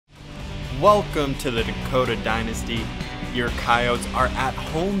Welcome to the Dakota Dynasty. Your Coyotes are at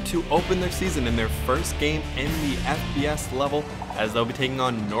home to open their season in their first game in the FBS level as they'll be taking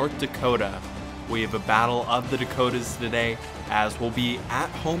on North Dakota. We have a battle of the Dakotas today as we'll be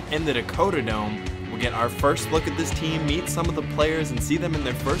at home in the Dakota Dome. We'll get our first look at this team, meet some of the players, and see them in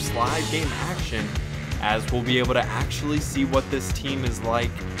their first live game action as we'll be able to actually see what this team is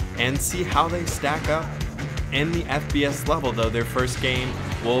like and see how they stack up in the FBS level, though their first game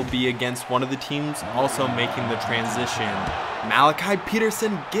will be against one of the teams also making the transition. Malachi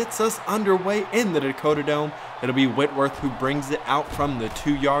Peterson gets us underway in the Dakota Dome. It'll be Whitworth who brings it out from the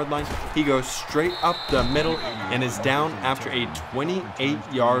 2-yard line. He goes straight up the middle and is down after a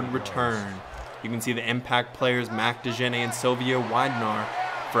 28-yard return. You can see the impact players Mac DeGene and Sylvia Widenar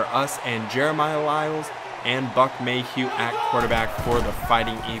for us, and Jeremiah Lyles and Buck Mayhew at quarterback for the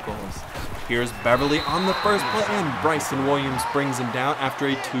Fighting Eagles. Here's Beverly on the first play, and Bryson Williams brings him down after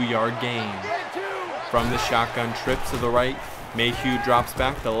a 2-yard gain. From the shotgun trip to the right, Mayhew drops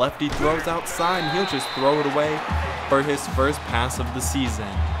back, the lefty throws outside, and he'll just throw it away for his first pass of the season.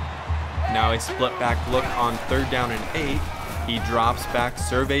 Now a split back look on 3rd down and 8. He drops back,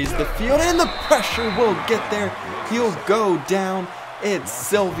 surveys the field, and the pressure will get there. He'll go down. It's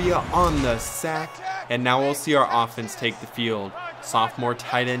Sylvia on the sack, and now we'll see our offense take the field. Sophomore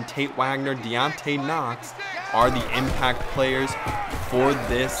tight end Tate Wagner, Deontay Knox are the impact players for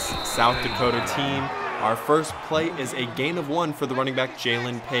this South Dakota team. Our first play is a gain of 1 for the running back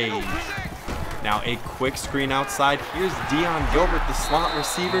Jalen Page. Now a quick screen outside. Here's Dion Gilbert, the slot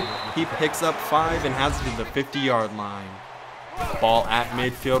receiver. He picks up 5 and has it to the 50-yard line. Ball at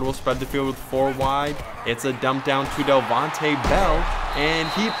midfield, will spread the field with 4 wide. It's a dump down to Delvonte Bell, and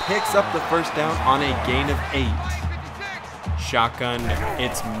he picks up the first down on a gain of 8. Shotgun,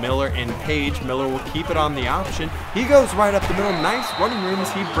 it's Miller and Page. Miller will keep it on the option. He goes right up the middle. Nice running room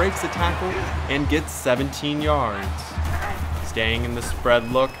as he breaks the tackle and gets 17 yards. Staying in the spread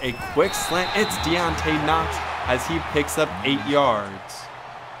look, a quick slant. It's Deontay Knox as he picks up 8 yards.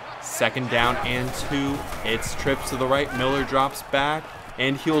 2nd down and 2. It's trips to the right. Miller drops back,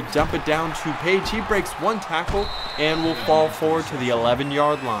 and he'll dump it down to Page. He breaks 1 tackle and will fall forward to the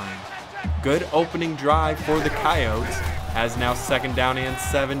 11-yard line. Good opening drive for the Coyotes. As now 2nd down and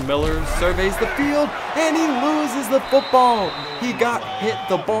 7. Miller surveys the field, and he loses the football. He got hit.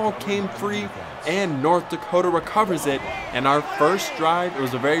 The ball came free, and North Dakota recovers it. And our first drive, it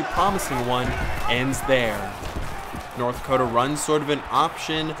was a very promising one, ends there. North Dakota runs sort of an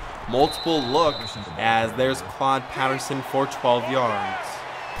option, multiple look, as there's Claude Patterson for 12 yards.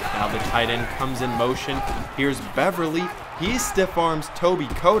 Now the tight end comes in motion. Here's Beverly. He stiff arms Toby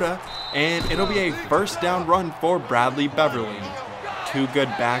Cota, and it'll be a first down run for Bradley Beverly. 2 good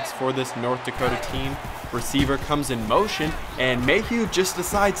backs for this North Dakota team. Receiver comes in motion, and Mayhew just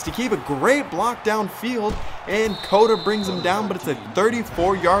decides to keep a great block downfield, and Cota brings him down, but it's a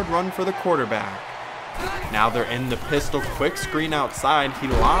 34-yard run for the quarterback. Now they're in the pistol, quick screen outside. He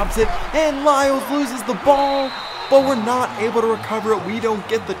lobs it, and Lyles loses the ball, but we're not able to recover it. We don't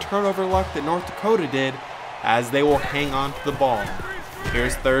get the turnover luck that North Dakota did, as they will hang on to the ball.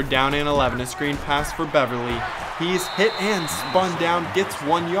 Here's 3rd down and 11, a screen pass for Beverly. He's hit and spun down, gets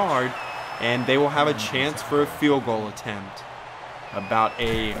 1 yard, and they will have a chance for a field goal attempt. About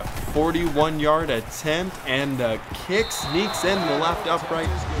a 41-yard attempt, and the kick sneaks in the left upright,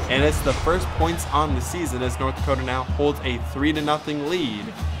 and it's the first points on the season as North Dakota now holds a 3-0 lead.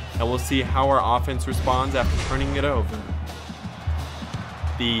 And we'll see how our offense responds after turning it over.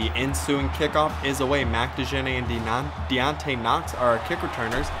 The ensuing kickoff is away. Mac DeGene and Deontay Knox are our kick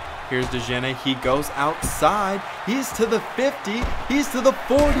returners. Here's DeGene. He goes outside. He's to the 50. He's to the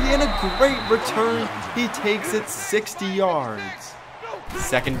 40, and a great return. He takes it 60 yards.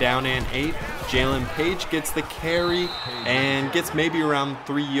 2nd down and 8. Jalen Page gets the carry and gets maybe around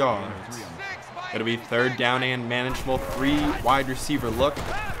 3 yards. It'll be 3rd down and manageable. 3 wide receiver look.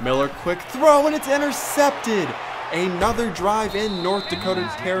 Miller quick throw, and it's intercepted. Another drive in North Dakota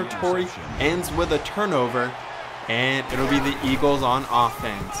territory ends with a turnover, and it'll be the Eagles on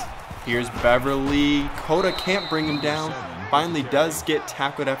offense. Here's Beverly. Cota can't bring him down. Finally does get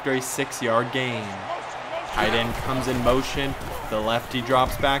tackled after a 6-yard gain. Tight end comes in motion. The lefty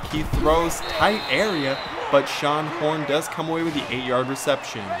drops back. He throws tight area, but Sean Horn does come away with the 8-yard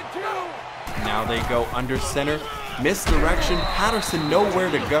reception. Now they go under center. Misdirection. Patterson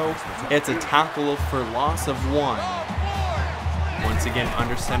nowhere to go. It's a tackle for loss of 1. Once again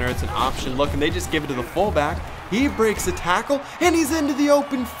under center, it's an option look, and they just give it to the fullback. He breaks a tackle, and he's into the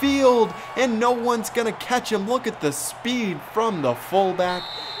open field, and no one's gonna catch him. Look at the speed from the fullback.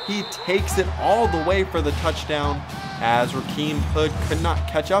 He takes it all the way for the touchdown as Rakeem Hood could not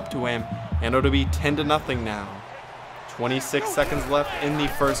catch up to him, and it'll be 10-0 now. 26 seconds left in the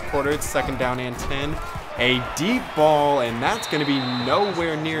first quarter. It's 2nd down and 10. A deep ball, and that's going to be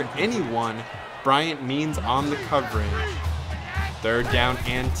nowhere near anyone. Bryant Means on the coverage. 3rd down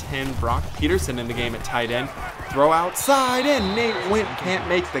and 10. Brock Peterson in the game at tight end. Throw outside, and Nate Wint can't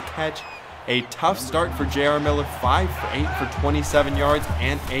make the catch. A tough start for J.R. Miller, 5 for 8 for 27 yards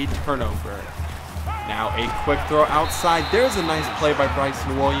and a turnover. Now a quick throw outside. There's a nice play by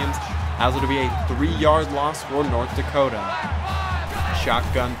Bryson Williams, as it'll be a 3-yard loss for North Dakota.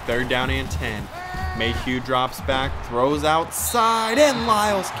 Shotgun, 3rd down and 10. Mayhew drops back, throws outside, and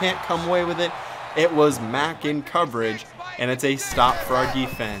Lyles can't come away with it. It was Mack in coverage, and it's a stop for our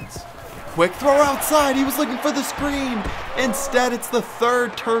defense. Quick throw outside, he was looking for the screen. Instead, it's the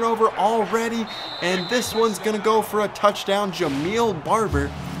 3rd turnover already, and this one's gonna go for a touchdown. Jameel Barber,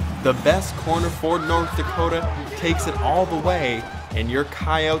 the best corner for North Dakota, takes it all the way, and your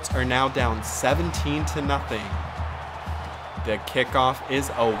Coyotes are now down 17-0. The kickoff is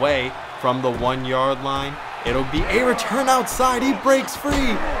away from the 1-yard line. It'll be a return outside. He breaks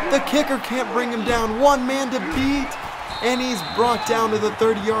free. The kicker can't bring him down. One man to beat, and he's brought down to the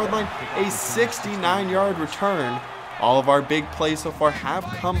 30-yard line. A 69-yard return. All of our big plays so far have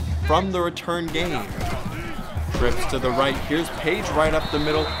come from the return game. Trips to the right. Here's Page right up the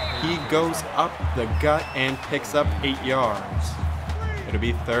middle. He goes up the gut and picks up 8 yards. It'll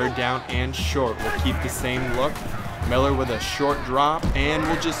be 3rd down and short. We'll keep the same look. Miller with a short drop, and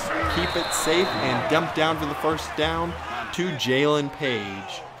we'll just keep it safe and dump down for the 1st down to Jalen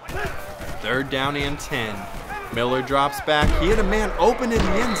Page. 3rd down and 10. Miller drops back. He had a man open in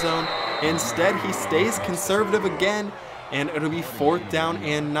the end zone. Instead, he stays conservative again, and it'll be 4th down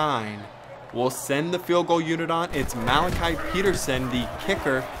and 9. We'll send the field goal unit on. It's Malachi Peterson, the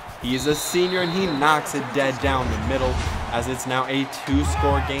kicker. He's a senior, and he knocks it dead down the middle, as it's now a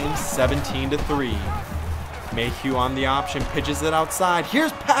 2-score game, 17-3. Mayhew on the option, pitches it outside.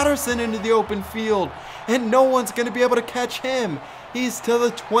 Here's Patterson into the open field, and no one's going to be able to catch him. He's to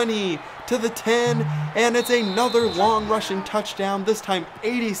the 20, to the 10, and it's another long rushing touchdown, this time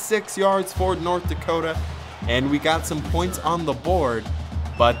 86 yards for North Dakota. And we got some points on the board,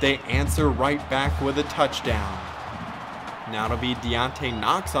 but they answer right back with a touchdown. Now it'll be Deontay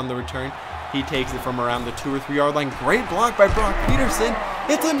Knox on the return. He takes it from around the 2 or 3 yard line. Great block by Brock Peterson.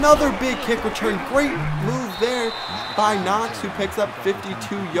 It's another big kick return. Great move there by Knox, who picks up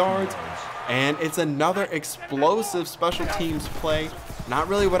 52 yards. And it's another explosive special teams play. Not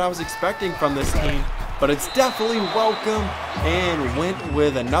really what I was expecting from this team, but it's definitely welcome. And went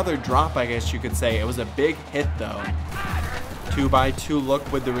with another drop, I guess you could say. It was a big hit though. 2-by-2 look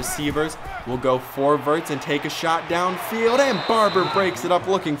with the receivers. We'll go 4 verts and take a shot downfield, and Barber breaks it up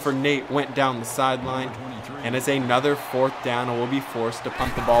looking for Nate Wint down the sideline. And it's another 4th down, and we'll be forced to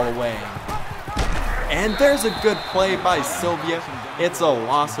punt the ball away. And there's a good play by Sylvia. It's a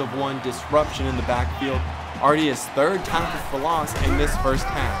loss of 1, disruption in the backfield. Already his 3rd tackle for loss in this 1st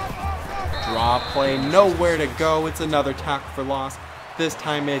half. Draw play, nowhere to go. It's another tackle for loss. This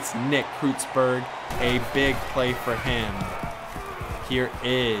time it's Nick Kreutzberg. A big play for him.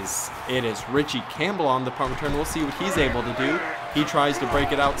 It is Richie Campbell on the punt return. We'll see what he's able to do. He tries to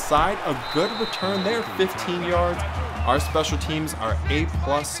break it outside. A good return there, 15 yards. Our special teams are A+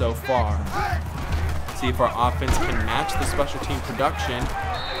 so far. See if our offense can match the special team production.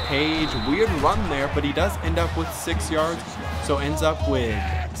 Page, weird run there, but he does end up with 6 yards. So ends up with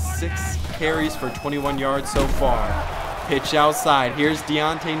 6 carries for 21 yards so far. Pitch outside. Here's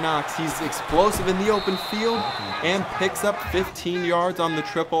Deontay Knox. He's explosive in the open field and picks up 15 yards on the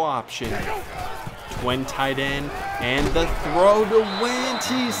triple option. Twin tight end, and the throw to Wint.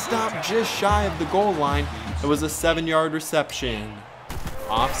 He stopped just shy of the goal line. It was a 7-yard reception.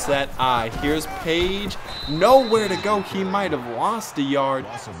 Offset I. Here's Page. Nowhere to go. He might have lost a yard,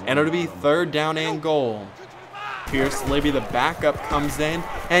 and it'll be 3rd down and goal. Pierce Libby, the backup, comes in,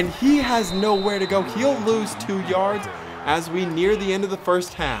 and he has nowhere to go. He'll lose 2 yards as we near the end of the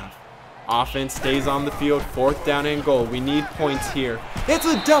 1st half. Offense stays on the field, 4th down and goal. We need points here. It's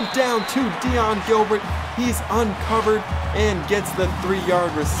a dump down to Deion Gilbert. He's uncovered and gets the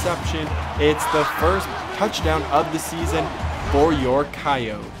 3-yard reception. It's the 1st touchdown of the season for your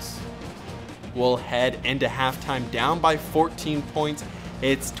Coyotes. We'll head into halftime down by 14 points.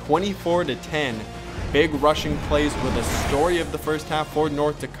 It's 24-10. Big rushing plays were the story of the 1st half for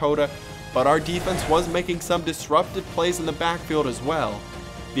North Dakota, but our defense was making some disruptive plays in the backfield as well.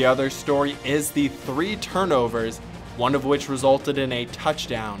 The other story is the 3 turnovers, one of which resulted in a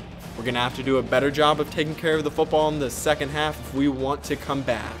touchdown. We're going to have to do a better job of taking care of the football in the 2nd half if we want to come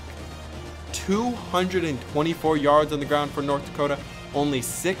back. 224 yards on the ground for North Dakota, only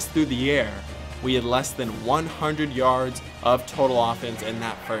 6 through the air. We had less than 100 yards of total offense in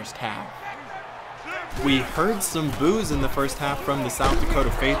that first half. We heard some boos in the first half from the South Dakota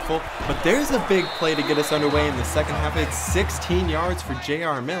faithful, but there's a big play to get us underway in the second half. It's 16 yards for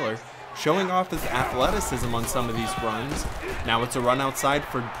J.R. Miller, showing off his athleticism on some of these runs. Now it's a run outside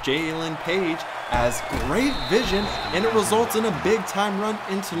for Jalen Page, as great vision, and it results in a big time run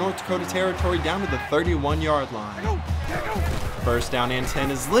into North Dakota territory down to the 31-yard line. First down and 10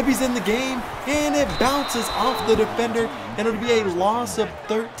 as Libby's in the game, and it bounces off the defender, and it'll be a loss of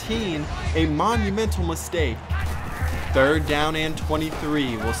 13, a monumental mistake. Third down and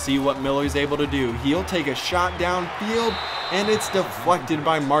 23. We'll see what Miller's able to do. He'll take a shot downfield, and it's deflected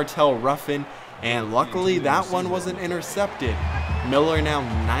by Martell Ruffin, and luckily that one wasn't intercepted. Miller now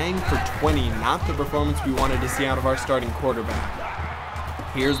 9 for 20, not the performance we wanted to see out of our starting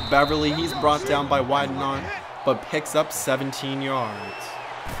quarterback. Here's Beverly. He's brought down by Widenon, but picks up 17 yards.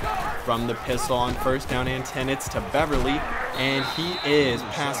 From the pistol on first down and 10, it's to Beverly, and he is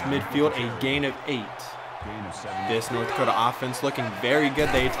past midfield, a gain of 8. This North Dakota offense looking very good.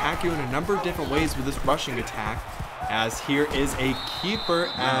 They attack you in a number of different ways with this rushing attack, as here is a keeper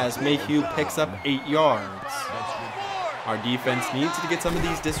as Mayhew picks up 8 yards. Our defense needs to get some of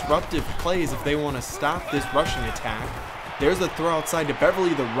these disruptive plays if they want to stop this rushing attack. There's a throw outside to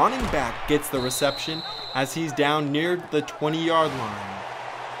Beverly. The running back gets the reception as he's down near the 20-yard line.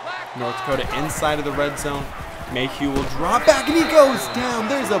 North Dakota inside of the red zone. Mayhew will drop back and he goes down.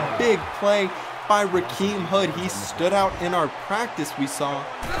 There's a big play by Rakeem Hood. He stood out in our practice we saw.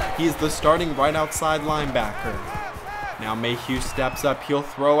 He's the starting right outside linebacker. Now Mayhew steps up, he'll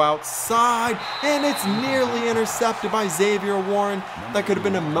throw outside, and it's nearly intercepted by Xavier Warren. That could have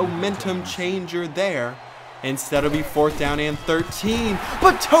been a momentum changer there. Instead it'll be fourth down and 13,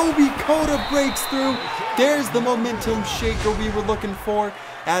 but Toby Cota breaks through. There's the momentum shaker we were looking for,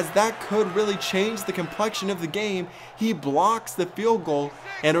 as that could really change the complexion of the game. He blocks the field goal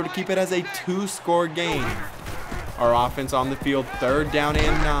in order to keep it as a 2-score game. Our offense on the field, third down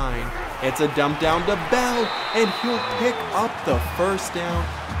and 9. It's a dump down to Bell, and he'll pick up the first down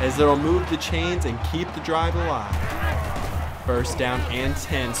as it'll move the chains and keep the drive alive. First down and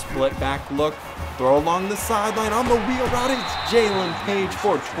 10, split back look, throw along the sideline on the wheel route. It's Jalen Page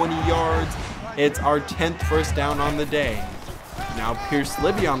for 20 yards. It's our 10th first down on the day. Now Pierce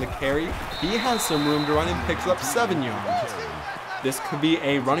Libby on the carry. He has some room to run and picks up 7 yards. This could be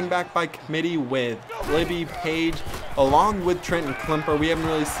a running back by committee with Libby, Page, along with Trenton Klimper. We haven't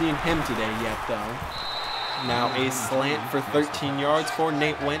really seen him today yet, though. Now a slant for 13 yards for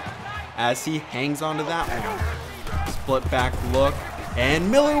Nate Went as he hangs on to that one. Split back look, and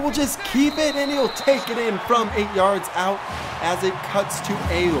Miller will just keep it, and he'll take it in from 8 yards out as it cuts to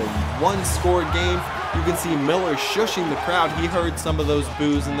a 1-score game. You can see Miller shushing the crowd. He heard some of those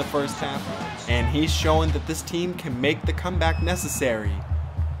boos in the first half, and he's showing that this team can make the comeback necessary.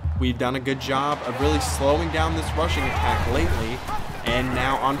 We've done a good job of really slowing down this rushing attack lately, and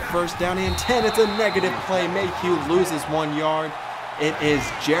now on first down and 10, it's a negative play. Mayhew loses 1 yard. It is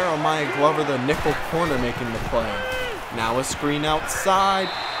Jeremiah Glover, the nickel corner, making the play. Now a screen outside.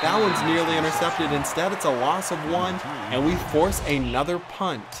 That one's nearly intercepted. Instead, it's a loss of 1, and we force another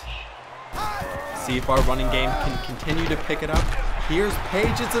punt. See if our running game can continue to pick it up. Here's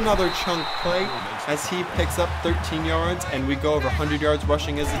Page. It's another chunk play as he picks up 13 yards, and we go over 100 yards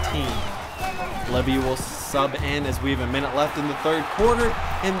rushing as a team. Levy will sub in as we have a minute left in the third quarter,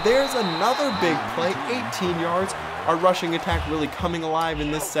 and there's another big play, 18 yards. Our rushing attack really coming alive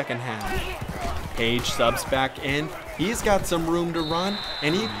in this second half. Page subs back in. He's got some room to run,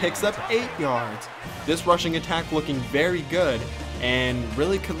 and he picks up 8 yards. This rushing attack looking very good, and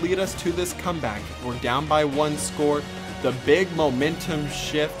really could lead us to this comeback. We're down by 1 score. The big momentum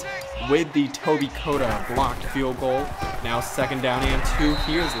shift with the Toby Cota blocked field goal. Now second down and 2.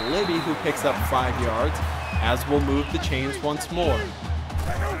 Here's Libby, who picks up 5 yards as we'll move the chains once more.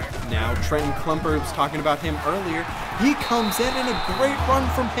 Now Trenton Klimper was talking about him earlier. He comes in and a great run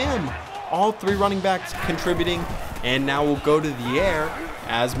from him. All 3 running backs contributing, and now we'll go to the air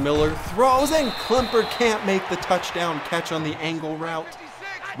as Miller throws, and Klimper can't make the touchdown catch on the angle route.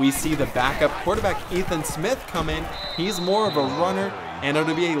 We see the backup quarterback Ethan Smith come in. He's more of a runner, and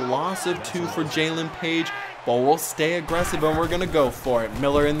it'll be a loss of 2 for Jalen Page, but we'll stay aggressive and we're going to go for it.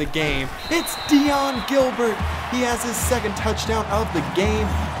 Miller in the game. It's Dion Gilbert. He has his 2nd touchdown of the game,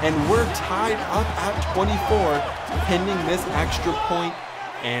 and we're tied up at 24 pending this extra point.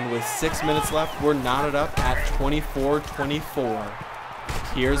 And with 6 minutes left, we're knotted up at 24-24.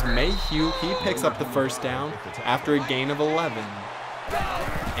 Here's Mayhew. He picks up the first down after a gain of 11.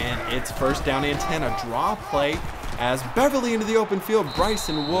 And it's first down and 10, a draw play As Beverly into the open field,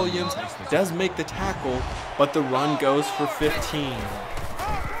 Bryson Williams does make the tackle, but the run goes for 15.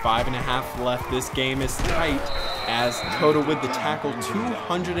 5.5 left. This game is tight as Dakota with the tackle.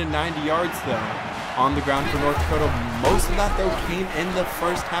 290 yards though on the ground for North Dakota. Most of that though came in the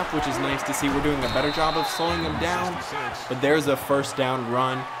first half, which is nice to see. We're doing a better job of slowing them down, but there's a first down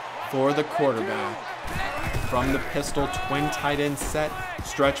run for the quarterback. From the pistol, twin tight end set,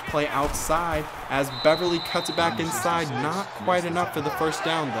 stretch play outside as Beverly cuts it back inside. Not quite enough for the first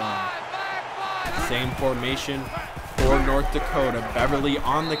down though. Same formation for North Dakota. Beverly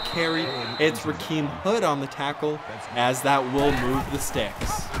on the carry. It's Rakeem Hood on the tackle as that will move the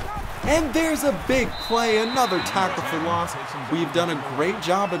sticks. And there's a big play, another tackle for loss. We've done a great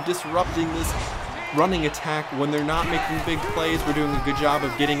job of disrupting this running attack when they're not making big plays. We're doing a good job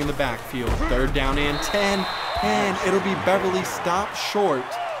of getting in the backfield. 3rd down and 10, and it'll be Beverly stopped short.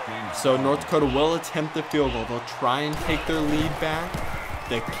 So North Dakota will attempt the field goal. They'll try and take their lead back.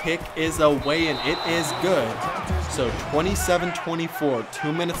 The kick is away and it is good. So 27-24,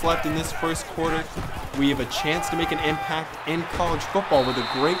 2 minutes left in this first quarter. We have a chance to make an impact in college football with a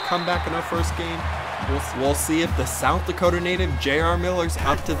great comeback in our first game. We'll see if the South Dakota native J.R. Miller's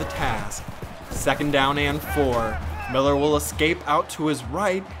up to the task. 2nd down and 4. Miller will escape out to his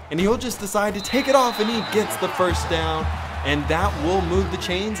right, and he'll just decide to take it off, and he gets the first down, and that will move the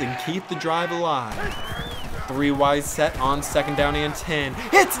chains and keep the drive alive. 3 wide set on 2nd down and 10.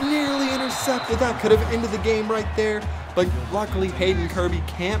 It's nearly intercepted. That could have ended the game right there, but luckily Hayden Kirby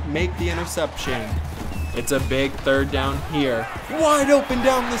can't make the interception. It's a big 3rd down here. Wide open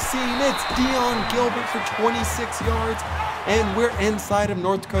down the seam. It's Dion Gilbert for 26 yards. And we're inside of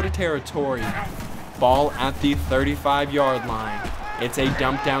North Dakota territory. Ball at the 35-yard line. It's a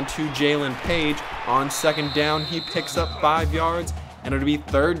dump down to Jalen Page. On 2nd down, he picks up 5 yards, and it'll be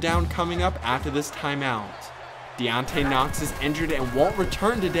 3rd down coming up after this timeout. Deontay Knox is injured and won't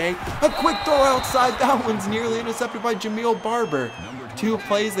return today. A quick throw outside. That one's nearly intercepted by Jameel Barber. 2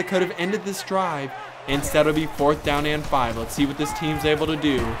 plays that could have ended this drive. Instead, it'll be 4th down and 5. Let's see what this team's able to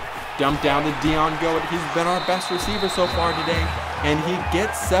do. Dump down to Dion Gilbert. He's been our best receiver so far today, and he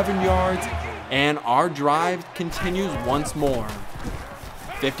gets 7 yards, and our drive continues once more.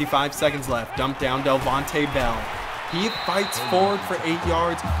 55 seconds left. Dump down Delvonte Bell. He fights forward for 8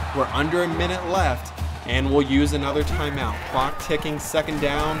 yards. We're under a minute left, and we'll use another timeout. Clock ticking. 2nd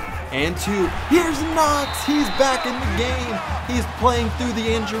down and 2. Here's Knox. He's back in the game. He's playing through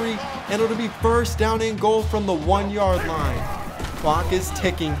the injury, and it'll be 1st down and goal from the 1-yard line. Clock is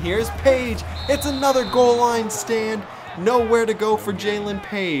ticking. Here's Page. It's another goal line stand. Nowhere to go for Jalen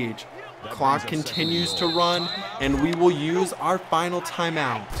Page. Clock continues to run, and we will use our final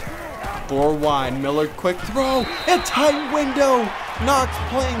timeout. 4 wide. Miller quick throw. A tight window. Knox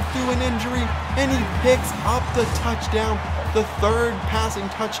playing through an injury, and he picks up the touchdown. The 3rd passing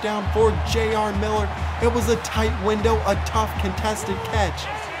touchdown for J.R. Miller. It was a tight window, a tough contested catch.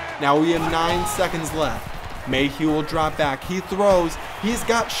 Now we have 9 seconds left. Mayhew will drop back. He throws. He's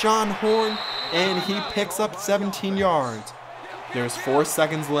got Sean Horn, and he picks up 17 yards. There's 4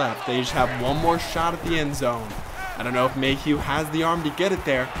 seconds left. They just have one more shot at the end zone. I don't know if Mayhew has the arm to get it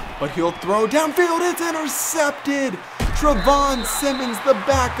there, but he'll throw downfield. It's intercepted. Trevon Simmons, the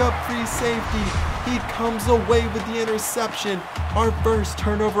backup free safety. He comes away with the interception. Our first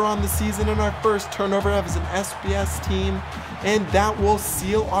turnover on the season and our first turnover as an SBS team. And that will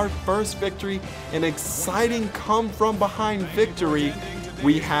seal our first victory, an exciting come-from-behind victory.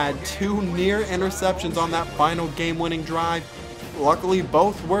 We had 2 near interceptions on that final game-winning drive. Luckily,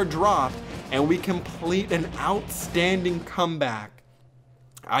 both were dropped, and we complete an outstanding comeback.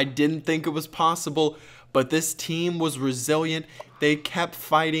 I didn't think it was possible, but this team was resilient. They kept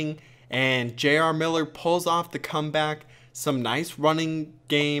fighting, and J.R. Miller pulls off the comeback. Some nice running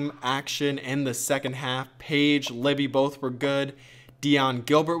game action in the second half. Page, Libby both were good. Dion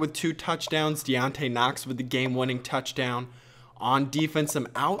Gilbert with 2 touchdowns. Deontay Knox with the game-winning touchdown. On defense, some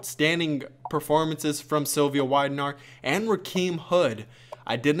outstanding performances from Sylvia Widenar and Rakeem Hood.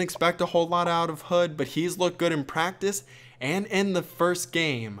 I didn't expect a whole lot out of Hood, but he's looked good in practice and in the first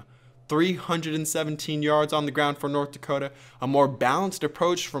game. 317 yards on the ground for North Dakota. A more balanced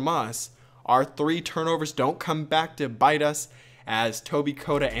approach from us. Our 3 turnovers don't come back to bite us, as Toby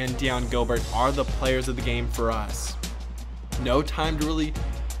Cota and Dion Gilbert are the players of the game for us. No time to really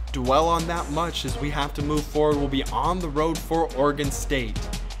dwell on that much as we have to move forward. We'll be on the road for Oregon State.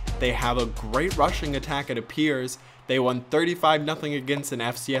 They have a great rushing attack, it appears. They won 35-0 against an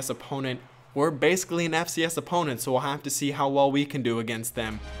FCS opponent. We're basically an FCS opponent, so we'll have to see how well we can do against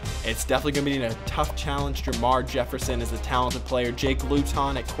them. It's definitely going to be a tough challenge. Jamar Jefferson is a talented player. Jake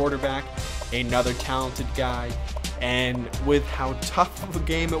Luton at quarterback, another talented guy. And with how tough of a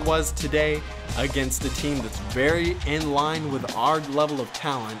game it was today against a team that's very in line with our level of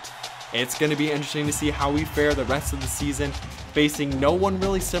talent, it's going to be interesting to see how we fare the rest of the season, facing no one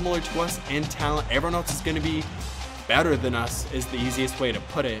really similar to us in talent. Everyone else is going to be better than us, is the easiest way to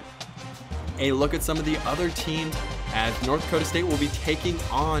put it. A look at some of the other teams, as North Dakota State will be taking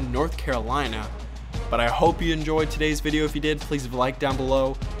on North Carolina. But I hope you enjoyed today's video. If you did, please leave a like down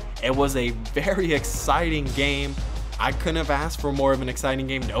below. It was a very exciting game. I couldn't have asked for more of an exciting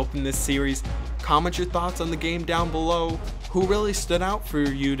game to open this series. Comment your thoughts on the game down below. Who really stood out for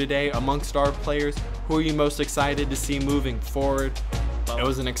you today amongst our players? Who are you most excited to see moving forward? It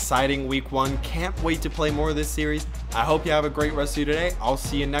was an exciting week 1. Can't wait to play more of this series. I hope you have a great rest of your day. I'll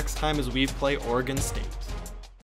see you next time as we play Oregon State.